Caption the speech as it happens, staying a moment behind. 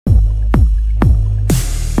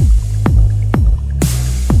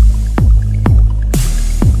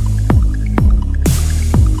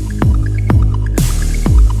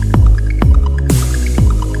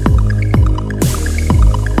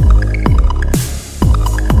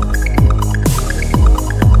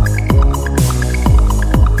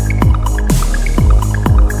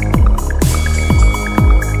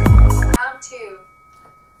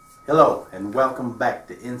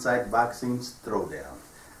Inside Boxing's Throwdown.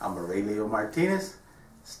 I'm Aurelio Martinez,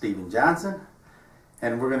 Steven Johnson,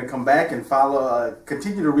 and we're going to come back and follow,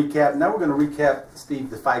 continue to recap. Now we're going to recap, Steve,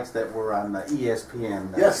 the fights that were on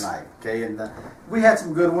ESPN last night. Okay, and we had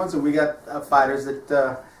some good ones, and we got fighters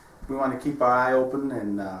that we want to keep our eye open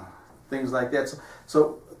and things like that.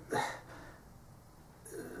 So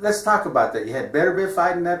let's talk about that. You had Beterbiev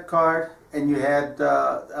fighting that card, and you had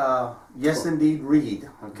Yes Indeed Reed,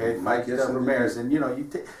 okay, fight Ramirez. And you know, you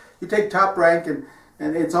take Top Rank, and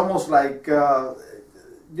it's almost like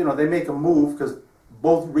you know, they make a move because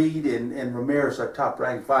both Reed and Ramirez are Top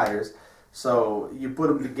Rank fighters. So you put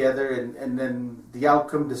them together, and then the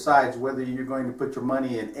outcome decides whether you're going to put your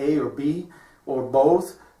money in A or B or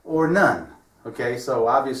both or none. Okay, so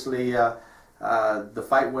obviously the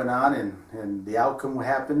fight went on, and the outcome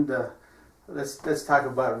happened. Let's talk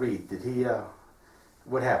about Reed. Did he?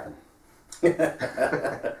 What happened?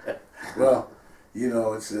 Well, you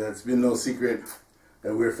know, it's been no secret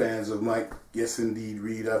that we're fans of Mike. Yes, indeed,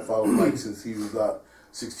 Reed. I followed Mike since he was about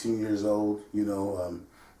 16 years old. You know,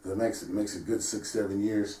 it makes a good 6-7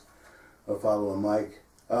 years of following Mike.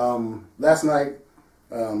 Last night,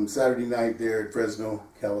 Saturday night there at Fresno,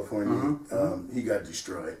 California, he got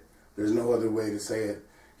destroyed. There's no other way to say it.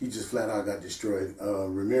 He just flat out got destroyed.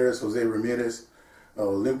 Jose Ramirez,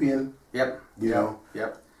 Olympian. Yep. You know.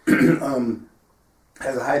 Yep.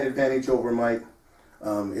 Has a height advantage over Mike.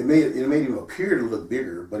 It made him appear to look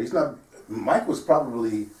bigger, but he's not. Mike was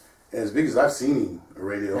probably as big as I've seen him,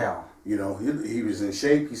 Aurelio. Yeah. You know, he was in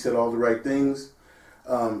shape. He said all the right things.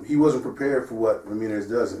 He wasn't prepared for what Ramirez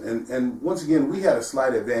does, and once again we had a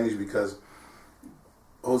slight advantage because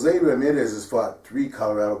Jose Ramirez has fought 3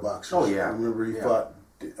 Colorado boxers. Oh yeah. Remember he fought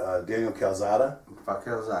Daniel Calzada. He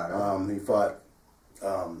fought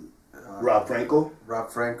Rob Franco.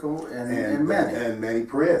 And Manny. And Manny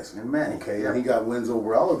Perez. Okay, and he got wins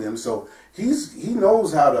over all of them. So he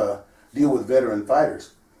knows how to deal with veteran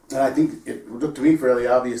fighters. And I think it looked to me fairly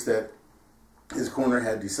obvious that his corner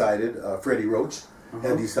had decided, Freddie Roach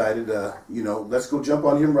had decided, you know, let's go jump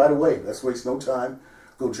on him right away. Let's waste no time.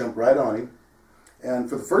 Go jump right on him. And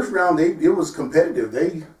for the first round, it was competitive.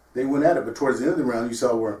 They went at it, but towards the end of the round, you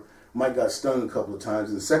saw where Mike got stung a couple of times.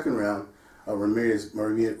 In the second round, Ramirez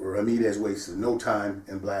wasted no time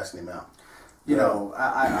and blasted him out. You know,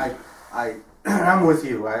 I'm with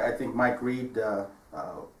you. I think Mike Reed,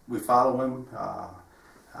 we follow him,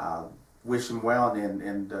 wish him well,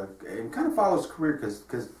 and kind of follow his career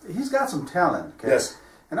because he's got some talent. Okay? Yes.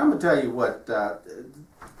 And I'm gonna tell you what, to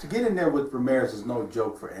get in there with Ramirez is no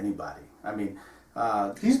joke for anybody. I mean,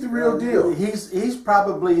 he's the real deal. He's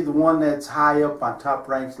probably the one that's high up on Top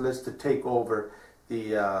Rank's list to take over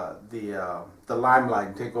the limelight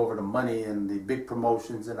and take over the money and the big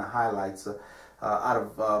promotions and the highlights out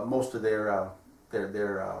of most of their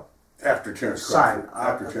after Terrence Crawford.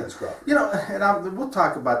 After Terrence Crawford. You know, and we'll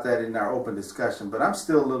talk about that in our open discussion. But I'm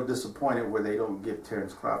still a little disappointed where they don't give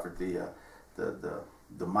Terrence Crawford the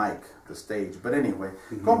mic, the stage. But anyway,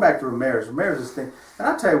 going back to Ramirez's thing, and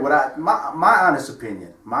I'll tell you what, my honest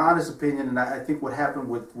opinion, and I think what happened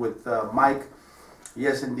with Mike,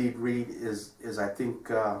 Yes Indeed Reed, is I think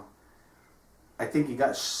he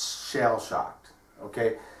got shell shocked.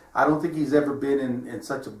 Okay, I don't think he's ever been in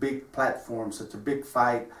such a big platform, such a big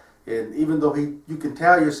fight. And even though you can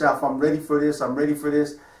tell yourself, I'm ready for this,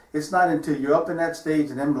 it's not until you're up in that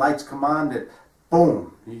stage and them lights come on that,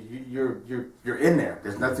 boom, you're in there.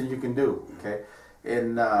 There's nothing you can do. Okay,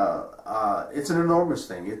 and it's an enormous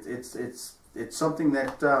thing. It's something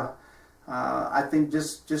that I think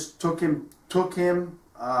just took him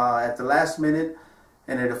at the last minute,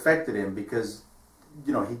 and it affected him because,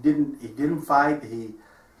 you know, he didn't fight. He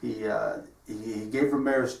gave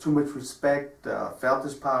Ramirez too much respect, felt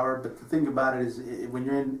his power. But the thing about it is,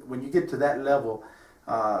 when you get to that level,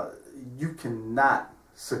 you cannot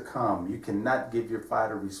succumb. You cannot give your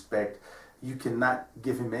fighter respect. You cannot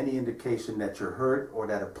give him any indication that you're hurt or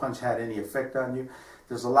that a punch had any effect on you.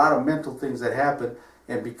 There's a lot of mental things that happen,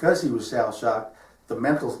 and because he was shell shocked, the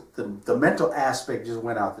mental aspect just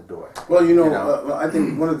went out the door. Well, you know? I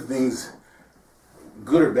think one of the things,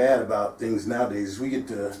 good or bad, about things nowadays is we get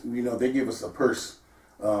to, you know, they give us a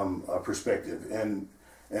perspective, and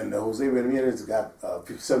Jose Ramirez got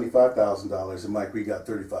 $75,000 and Mike Reed got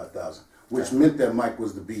 $35,000, which meant that Mike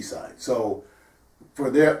was the B side. So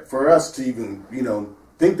for us to even, you know,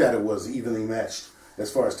 think that it was evenly matched as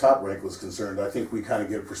far as Top Rank was concerned, I think we kind of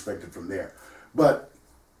get a perspective from there. But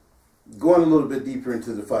going a little bit deeper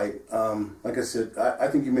into the fight, like I said, I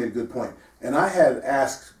think you made a good point. And I had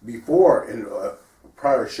asked before in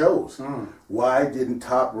prior shows, why didn't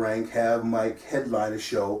Top Rank have Mike headline a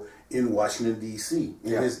show in Washington, D.C.,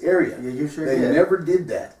 in his area. Yeah, you sure they did. never did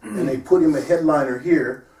that. And they put him a headliner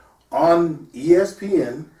here on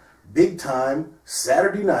ESPN, big time,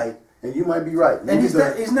 Saturday night, and you might be right. And he's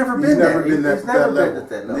never been there. He's never been at that level.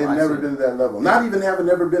 They've never been at that level. Not even having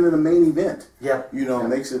never been in a main event. Yeah. You know,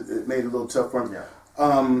 it made it a little tough for him. Yeah.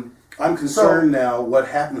 I'm concerned now what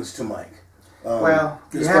happens to Mike. Well,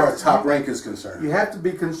 as far as Top Rank is concerned. You have to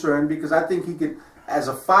be concerned because I think he could, as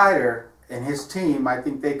a fighter and his team, I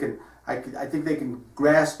think they can. I think they can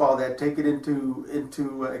grasp all that, take it into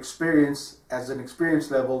experience as an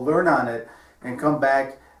experience level, learn on it, and come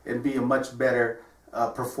back and be a much better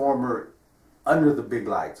performer under the big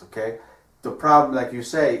lights. Okay. The problem, like you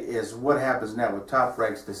say, is what happens now with Top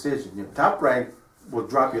Rank's decision. You know, Top Rank will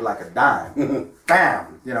drop you like a dime,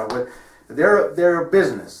 bam. You know, they're a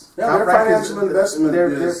business. Yeah, their financial investment.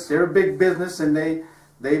 They're a big business, and they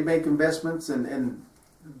make investments and.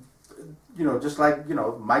 You know, just like, you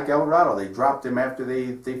know, Mike Alvarado, they dropped him after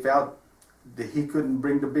they felt that he couldn't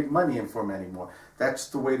bring the big money in for him anymore. That's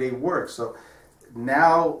the way they work. So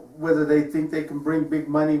now, whether they think they can bring big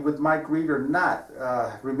money with Mike Reed or not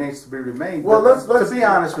remains to be remained. Well, let's to be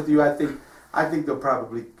honest with you, I think they'll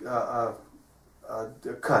probably cut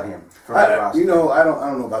him from the roster. You know, I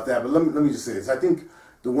don't know about that, but let me just say this. I think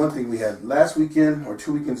the one thing we had last weekend or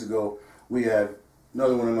 2 weekends ago, we had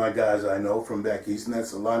another one of my guys I know from back east, and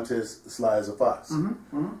that's Alontes Sly as a Fox.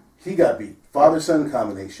 He got beat. Father-son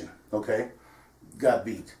combination, okay? Got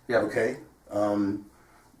beat, okay?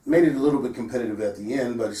 Made it a little bit competitive at the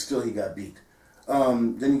end, but still he got beat.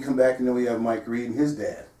 Then you come back and then we have Mike Reed and his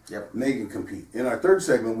dad. And they can compete. In our third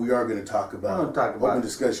segment, we are going to talk about open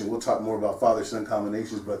discussion. We'll talk more about father-son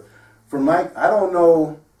combinations, but for Mike, I don't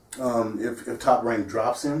know if Top Rank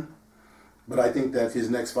drops him. But I think that his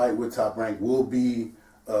next fight with Top Rank will be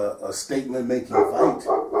a statement-making fight.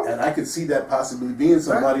 And I could see that possibly being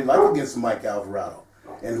somebody like against Mike Alvarado.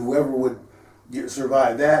 And whoever would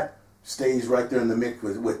survive that stays right there in the mix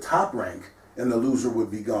with Top Rank, and the loser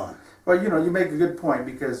would be gone. Well, you know, you make a good point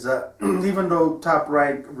because even though Top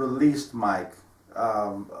Rank released Mike,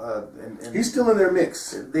 and he's still in their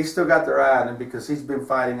mix. They still got their eye on him because he's been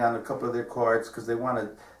fighting on a couple of their cards because they want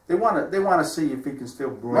to see if he can still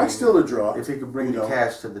bring. Mike's still a draw. If he can bring the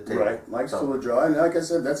cash to the table. Right, Mike's still a draw, and like I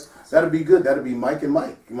said, that'd be good. That'd be Mike and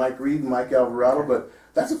Mike Reed and Mike Alvarado. But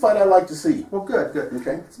that's a fight I'd like to see. Well, good.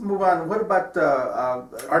 Okay, let's move on. What about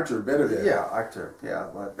Artur Beterbiev? Yeah, Artur. Yeah,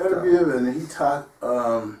 but, Beterbiev, and he talked.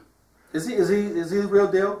 Is he the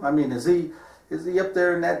real deal? I mean, is he up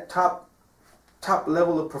there in that top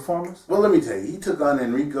level of performance? Well, let me tell you, he took on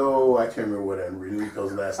Enrico. I can't remember what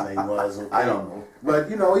Enrico's last name was. Okay? I don't know. But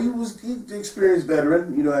you know, he's an experienced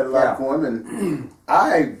veteran. You know, had a lot for him, and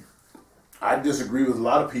I disagree with a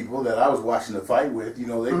lot of people that I was watching the fight with. You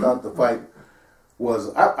know, they thought the fight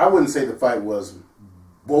was. I wouldn't say the fight was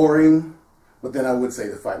boring, but then I would say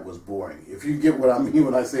the fight was boring. If you get what I mean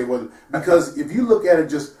when I say it wasn't, because if you look at it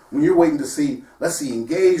just when you're waiting to see, let's see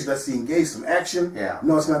engage some action.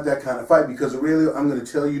 No, it's not that kind of fight, because really, I'm going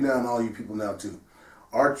to tell you now, and all you people now too,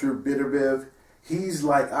 Artur Beterbiev, he's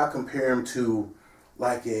like, I compare him to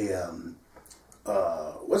like a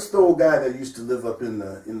what's the old guy that used to live up in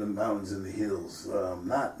the mountains in the hills?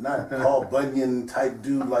 Not Paul Bunyan type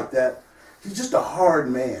dude like that. He's just a hard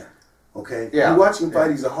man. Okay? You watch him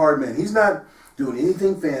fight, he's a hard man. He's not doing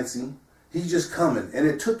anything fancy. He's just coming. And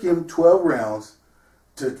it took him 12 rounds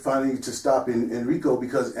to finally stop Enrico,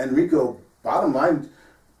 because Enrico, bottom line,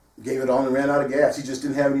 gave it all and ran out of gas. He just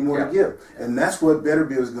didn't have any more to give. And that's what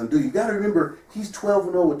Beterbiev is going to do. You got to remember, he's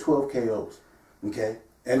 12-0 with 12 KOs. Okay?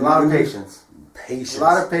 And a lot of patience. Patience. A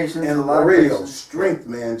lot of patience. And a lot of patience. Strength,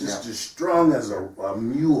 man. Just strong as a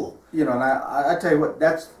mule. You know, and I tell you what,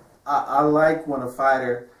 I like when a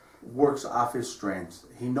fighter works off his strengths.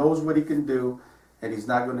 He knows what he can do, and he's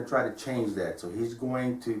not going to try to change that. So he's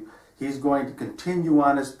going to continue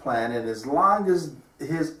on his plan, and as long as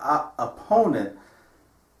his opponent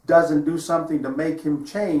doesn't do something to make him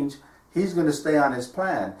change, he's going to stay on his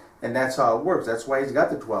plan, and that's how it works. That's why he's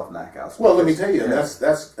got the 12 knockouts. Well, let me tell you,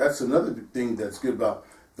 that's another thing that's good about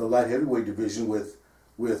the light heavyweight division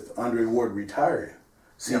with Andre Ward retiring.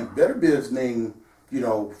 See, Beterbiev's name, you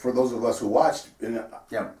know, for those of us who watched, and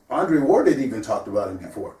Andre Ward had even talked about him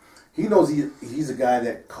before. He knows he's a guy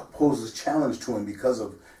that poses challenge to him because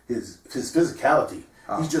of his physicality.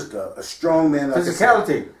 He's just a strong man. Like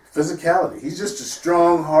physicality. He's just a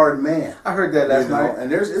strong, hard man. I heard that last night.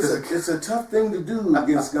 And it's a tough thing to do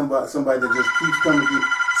against somebody that just keeps coming through.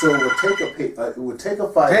 So it would take a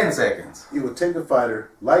fighter. 10 seconds. It would take a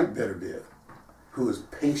fighter like Beterbiev, who is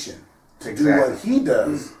patient, to do what he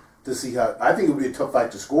does, to see how. I think it would be a tough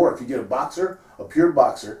fight to score if you get a boxer, a pure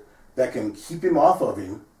boxer, that can keep him off of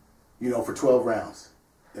him, you know, for 12 rounds.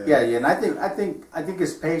 Yeah, and I think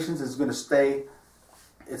his patience is going to stay.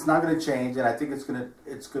 It's not going to change, and I think it's going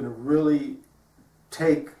to really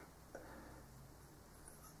take.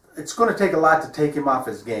 It's going to take a lot to take him off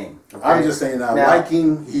his game. Okay? I'm just saying, I like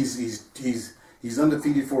him. He's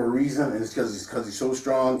undefeated for a reason, and it's because he's so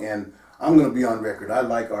strong. And I'm going to be on record. I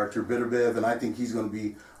like Artur Beterbiev, and I think he's going to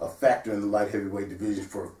be a factor in the light heavyweight division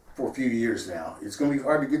for a few years now. It's going to be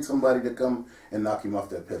hard to get somebody to come and knock him off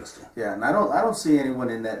that pedestal. Yeah, and I don't see anyone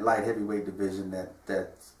in that light heavyweight division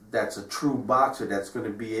that's a true boxer that's going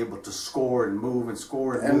to be able to score and move and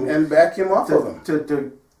score and move and back him off of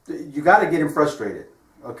him. You got to get him frustrated.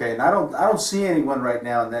 Okay, and I don't see anyone right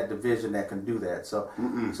now in that division that can do that. So,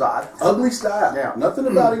 ugly style. Yeah. Nothing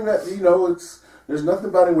about him that, you know, there's nothing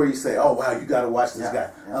about him where you say, oh wow, you got to watch this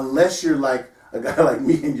guy. Yeah. Unless you're like a guy like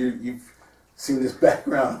me and you've seen this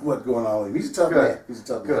background of what's going on with him. He's a tough man. He's a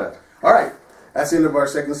tough man. All right, that's the end of our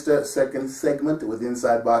second segment with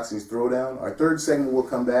Inside Boxing's Throwdown. Our third segment will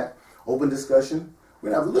come back, open discussion.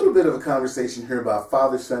 We're gonna have a little bit of a conversation here about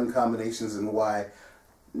father-son combinations and why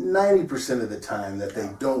 90% of the time that they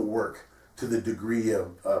don't work to the degree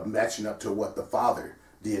of matching up to what the father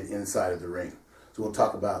did inside of the ring. So we'll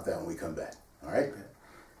talk about that when we come back. All right?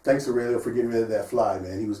 Thanks, Aurelio, for getting rid of that fly,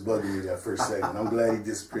 man. He was bugging me that first segment. I'm glad he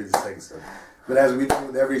disappeared the second segment. But as we do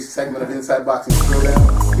with every segment of Inside Boxing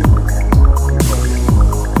Throwdown,